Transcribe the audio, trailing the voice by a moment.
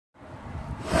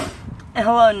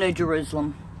Hello, New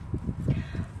Jerusalem.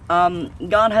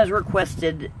 God has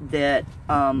requested that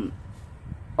on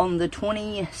the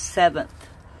 27th,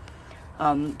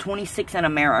 26th in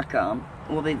America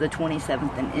will be the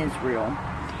 27th in Israel,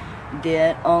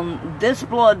 that on this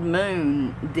blood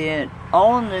moon, that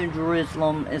all of New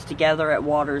Jerusalem is together at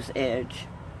water's edge.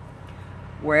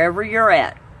 Wherever you're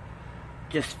at,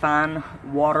 just find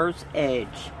water's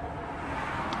edge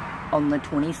on the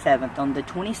 27th, on the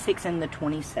 26th and the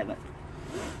 27th.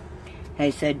 He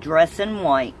said, dress in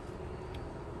white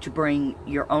to bring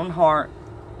your own heart,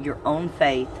 your own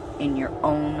faith, and your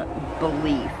own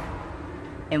belief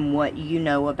in what you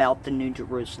know about the New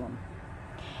Jerusalem,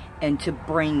 and to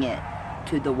bring it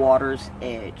to the water's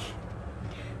edge.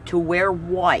 To wear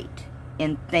white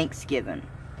in thanksgiving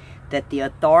that the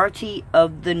authority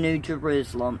of the New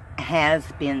Jerusalem has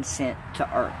been sent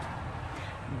to earth,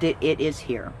 that it is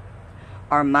here.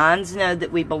 Our minds know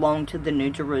that we belong to the New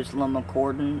Jerusalem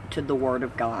according to the Word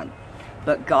of God.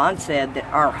 But God said that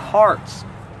our hearts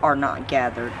are not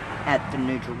gathered at the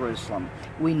New Jerusalem.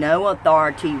 We know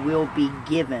authority will be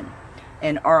given,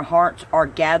 and our hearts are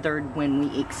gathered when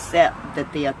we accept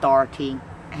that the authority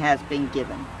has been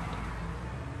given.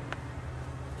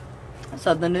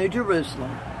 So the New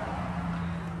Jerusalem,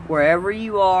 wherever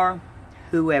you are,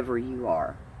 whoever you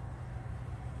are,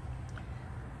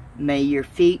 may your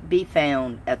feet be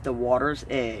found at the water's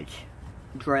edge,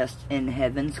 dressed in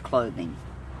heaven's clothing,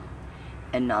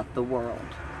 and not the world.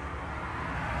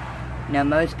 Now,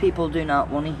 most people do not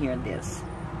want to hear this,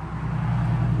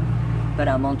 but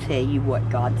I'm going to tell you what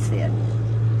God said.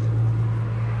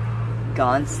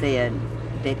 God said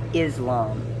that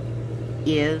Islam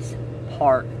is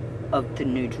part of the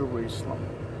New Jerusalem.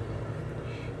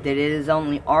 That it is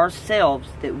only ourselves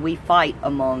that we fight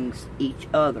amongst each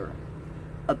other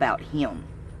about Him.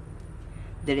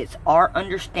 That it's our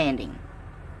understanding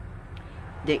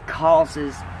that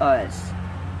causes us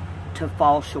to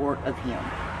fall short of Him.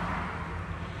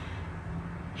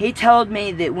 He told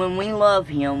me that when we love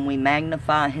Him, we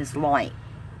magnify His light,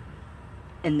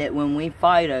 and that when we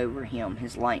fight over Him,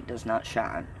 His light does not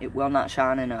shine. It will not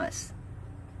shine in us.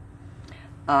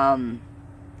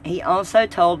 He also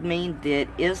told me that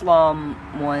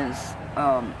Islam was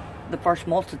the first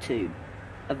multitude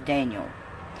of Daniel.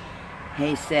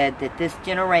 He said that this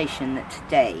generation, that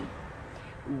today,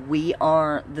 we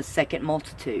are the second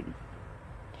multitude.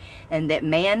 And that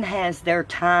man has their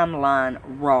timeline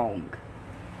wrong.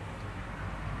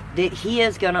 That he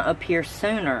is going to appear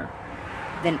sooner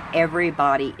than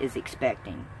everybody is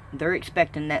expecting. They're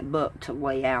expecting that book to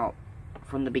lay out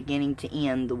from the beginning to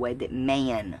end the way that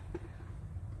man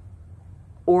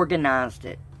organized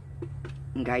it.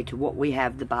 Okay, to what we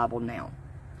have the Bible now.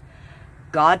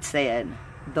 God said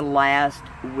the last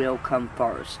will come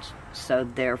first. So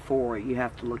therefore, you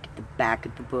have to look at the back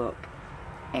of the book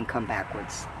and come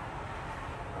backwards.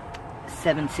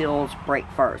 7 seals break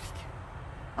first.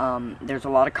 There's a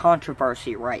lot of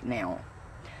controversy right now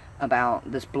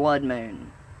about this blood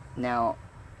moon. Now,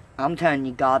 I'm telling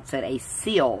you, God said a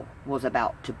seal was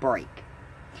about to break.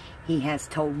 He has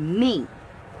told me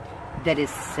that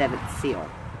is 7th seal.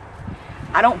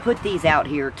 I don't put these out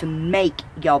here to make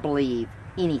y'all believe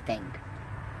anything.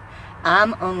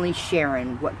 I'm only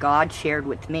sharing what God shared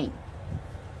with me.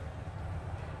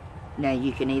 Now,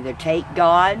 you can either take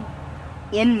God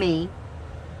in me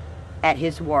at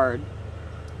His word,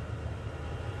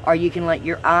 or you can let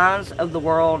your eyes of the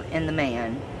world and the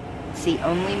man see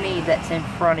only me that's in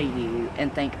front of you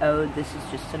and think, oh, this is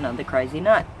just another crazy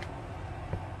nut.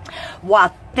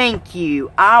 Why, thank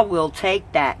you. I will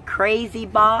take that crazy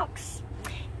box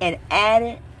and add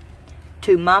it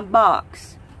to my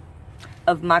box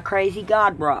of my crazy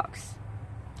God rocks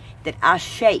that I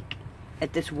shake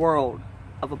at this world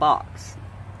of a box.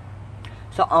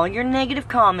 So all your negative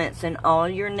comments and all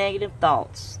your negative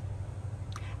thoughts,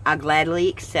 I gladly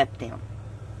accept them,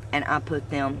 and I put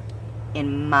them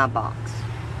in my box.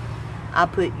 I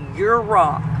put your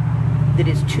rock that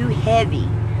is too heavy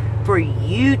for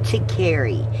you to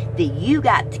carry, that you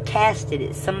got to cast it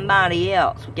at somebody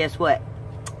else. Well, guess what?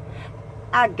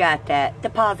 I got that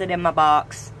deposit in my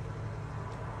box.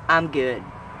 I'm good.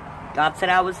 God said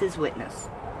I was His witness.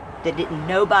 That didn't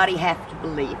nobody have to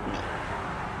believe me.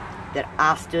 That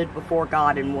I stood before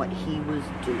God in what He was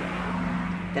doing.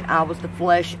 That I was the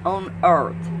flesh on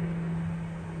earth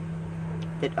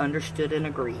that understood and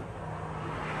agreed.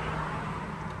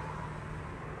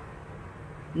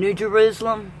 New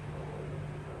Jerusalem,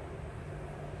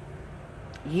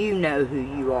 you know who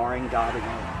you are in God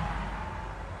alone.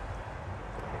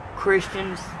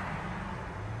 Christians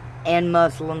and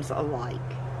Muslims alike.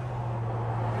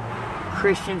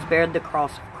 Christians bear the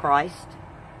cross of Christ,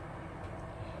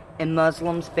 and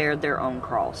Muslims bear their own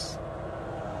cross.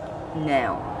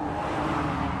 Now,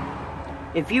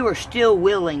 if you are still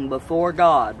willing before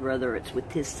God, whether it's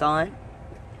with His Son,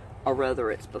 or whether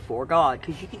it's before God,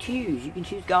 because you can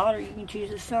choose God or you can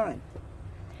choose His Son.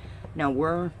 Now,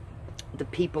 we're the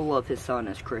people of His Son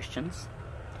as Christians,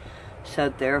 so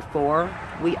therefore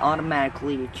we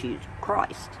automatically choose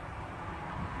Christ.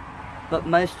 But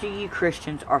most of you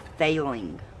Christians are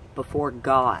failing before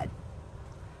God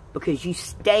because you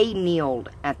stay kneeled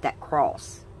at that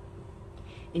cross,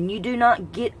 and you do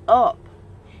not get up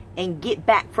and get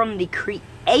back from the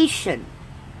creation,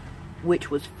 which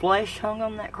was flesh hung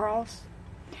on that cross,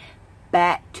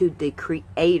 back to the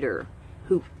Creator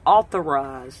who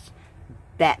authorized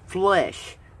that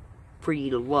flesh for you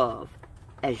to love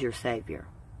as your Savior.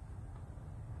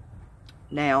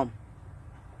 Now,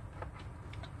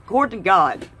 according to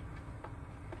God,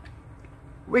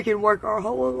 we can work our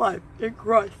whole life in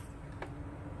Christ.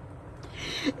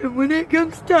 And when it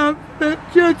comes time for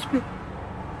that judgment,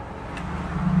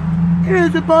 there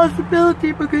is a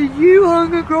possibility because you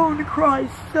hung on to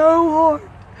Christ so hard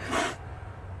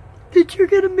that you're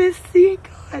going to miss seeing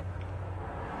God.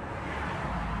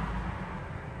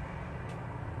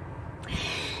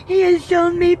 He has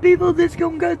shown me people that's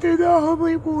going to go through the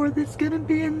holy war that's going to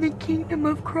be in the kingdom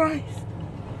of Christ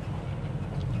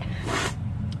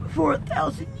for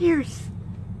 1,000 years.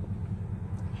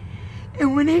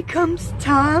 And when it comes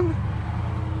time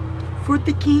for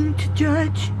the king to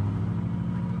judge,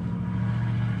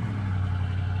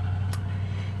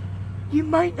 you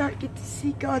might not get to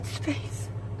see God's face.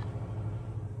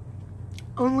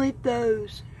 Only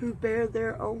those who bear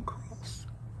their own cross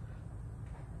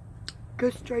go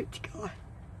straight to God.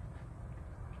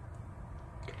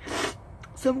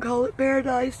 Some call it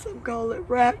paradise, some call it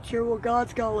rapture. Well,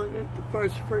 God's calling it the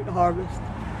first fruit harvest.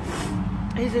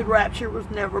 He said rapture was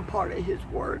never part of His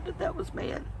word, that was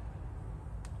man.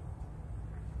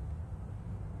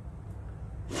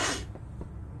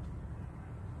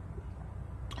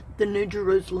 The New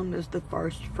Jerusalem is the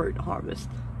first fruit harvest.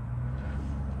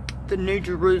 The New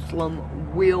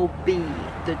Jerusalem will be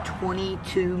the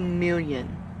 22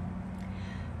 million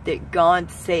that God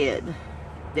said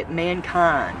that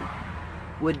mankind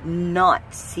would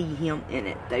not see Him in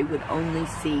it. They would only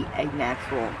see a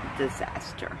natural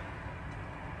disaster.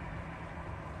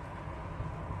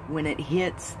 When it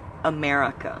hits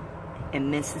America and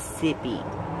Mississippi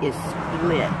is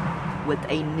split with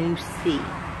a new sea,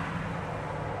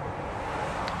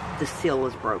 the seal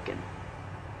is broken.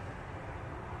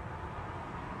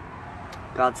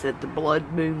 God said the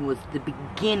blood moon was the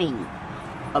beginning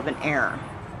of an era.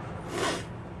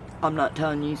 I'm not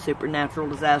telling you supernatural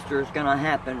disaster is going to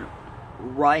happen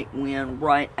right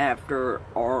after,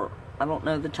 or I don't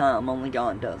know the time, only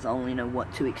God does. I only know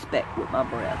what to expect with my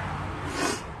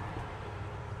breath.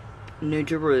 New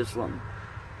Jerusalem,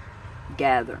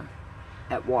 gather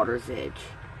at water's edge,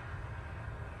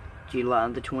 July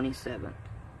the 27th,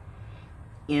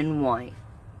 in white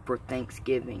for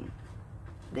Thanksgiving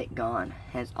that God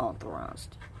has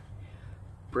authorized.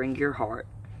 Bring your heart,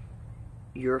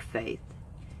 your faith,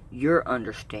 your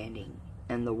understanding,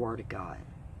 and the Word of God,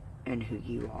 and who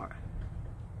you are.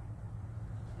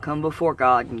 Come before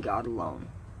God and God alone.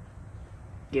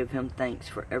 Give Him thanks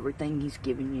for everything He's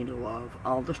given you to love,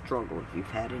 all the struggles you've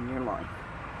had in your life.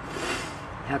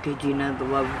 How could you know the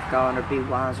love of God or be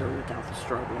wiser without the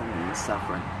struggle and the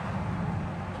suffering?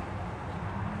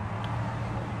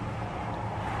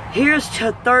 Here's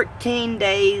to 13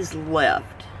 days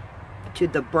left to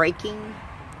the breaking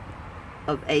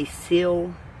of a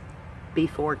seal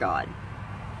before God.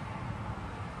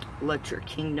 Let your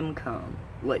kingdom come.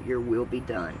 Let your will be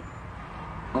done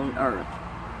on earth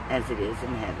as it is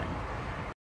in heaven.